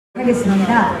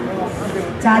하겠습니다.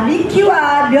 자,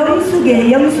 밍키와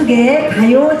영숙의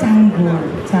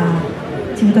가요장구. 자,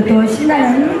 지금부터 또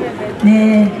신나는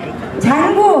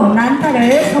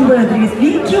장구난타를 선보여드리겠습니다.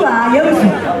 밍키와 영숙.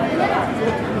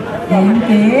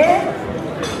 함께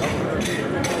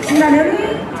신나는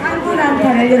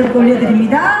장구난타를 여러분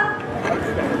올려드립니다.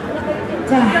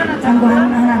 자, 장구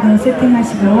하나 더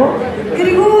세팅하시고,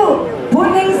 그리고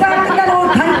본 행사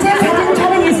끝나고 단체 사진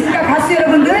촬영이 있으니까 가수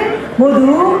여러분들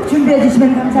모두 준비해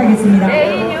주시면 감사하겠습니다.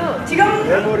 지금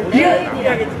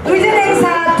의전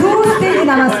행사 2 스테이지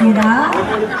남았습니다.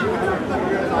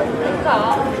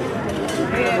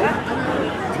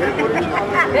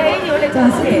 자,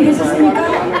 세팅 되셨습니까?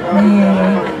 네,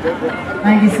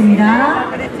 알겠습니다.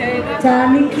 자,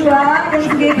 밍키와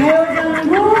영숙의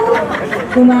가요장구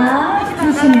음악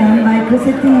주시면 마이크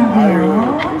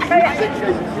세팅하고요.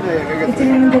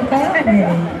 이쯤이면 될까요? 네.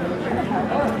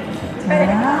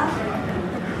 자,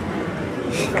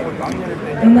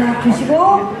 음악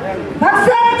주시고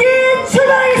박수 함께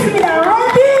출발하겠습니다.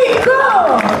 레디 고!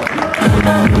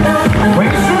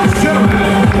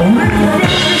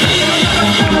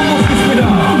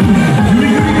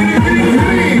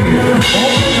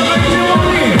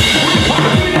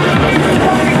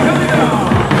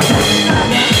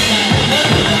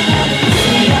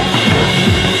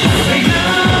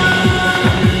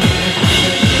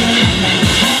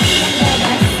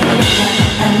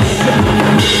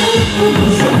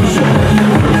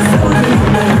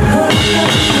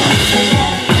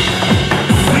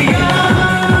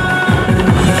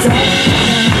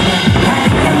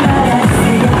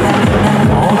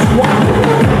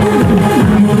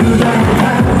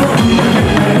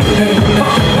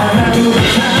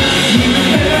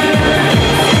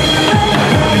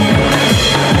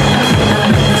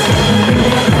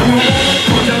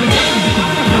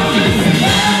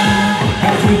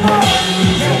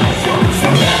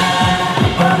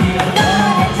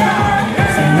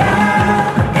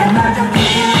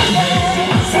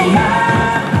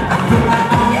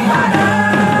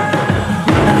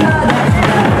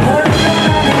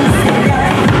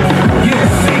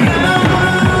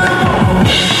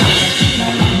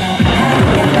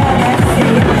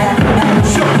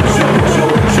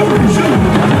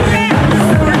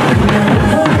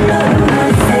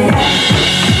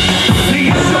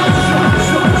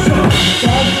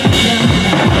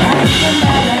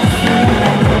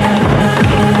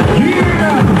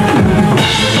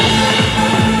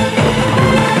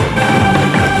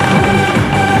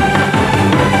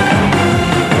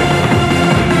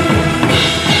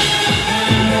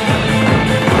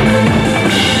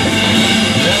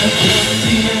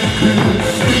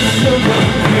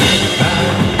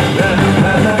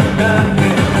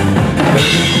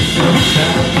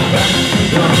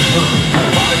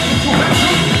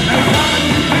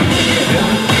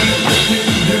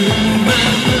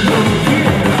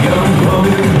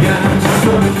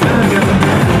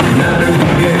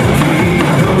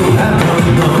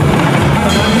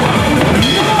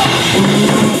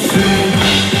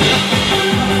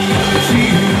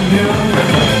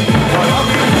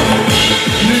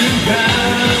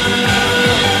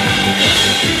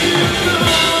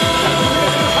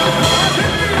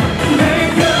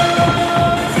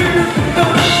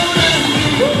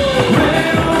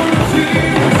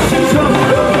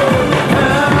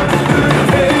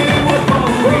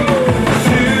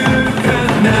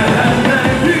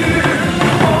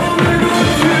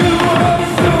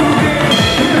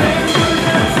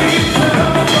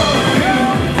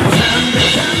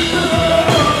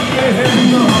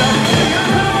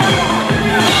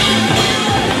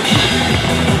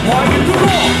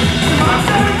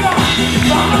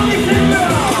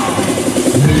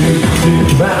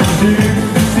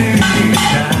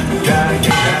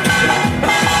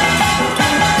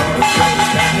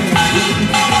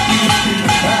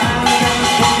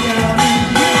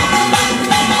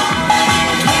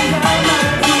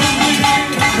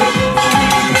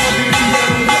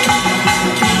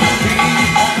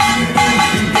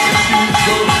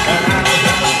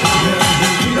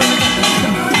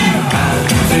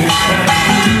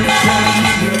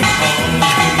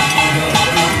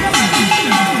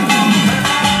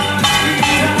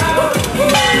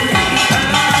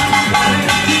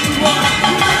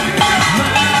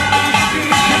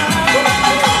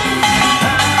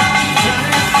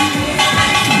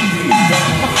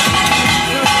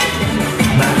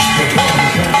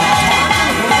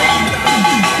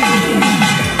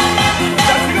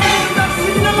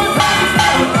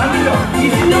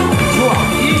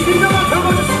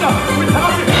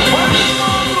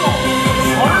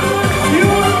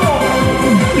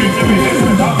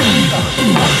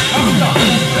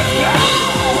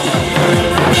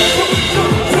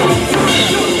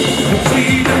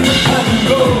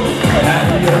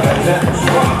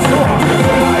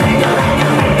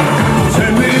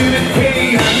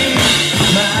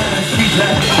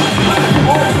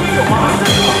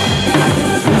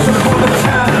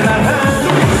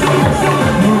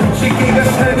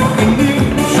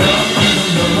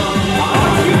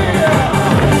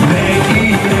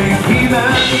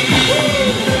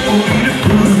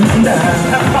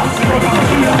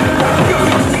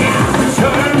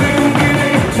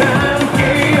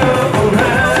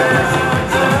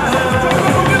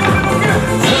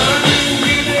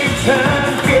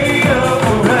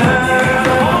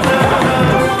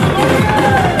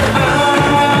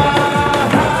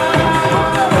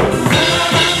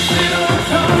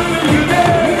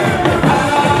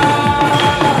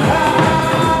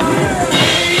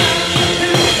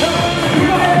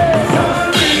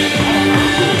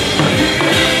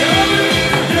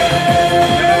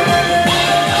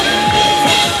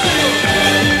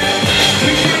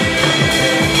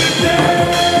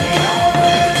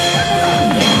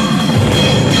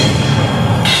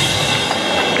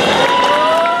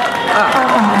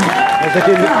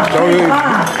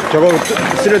 저거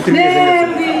쓰러뜨리게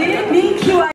생겼어.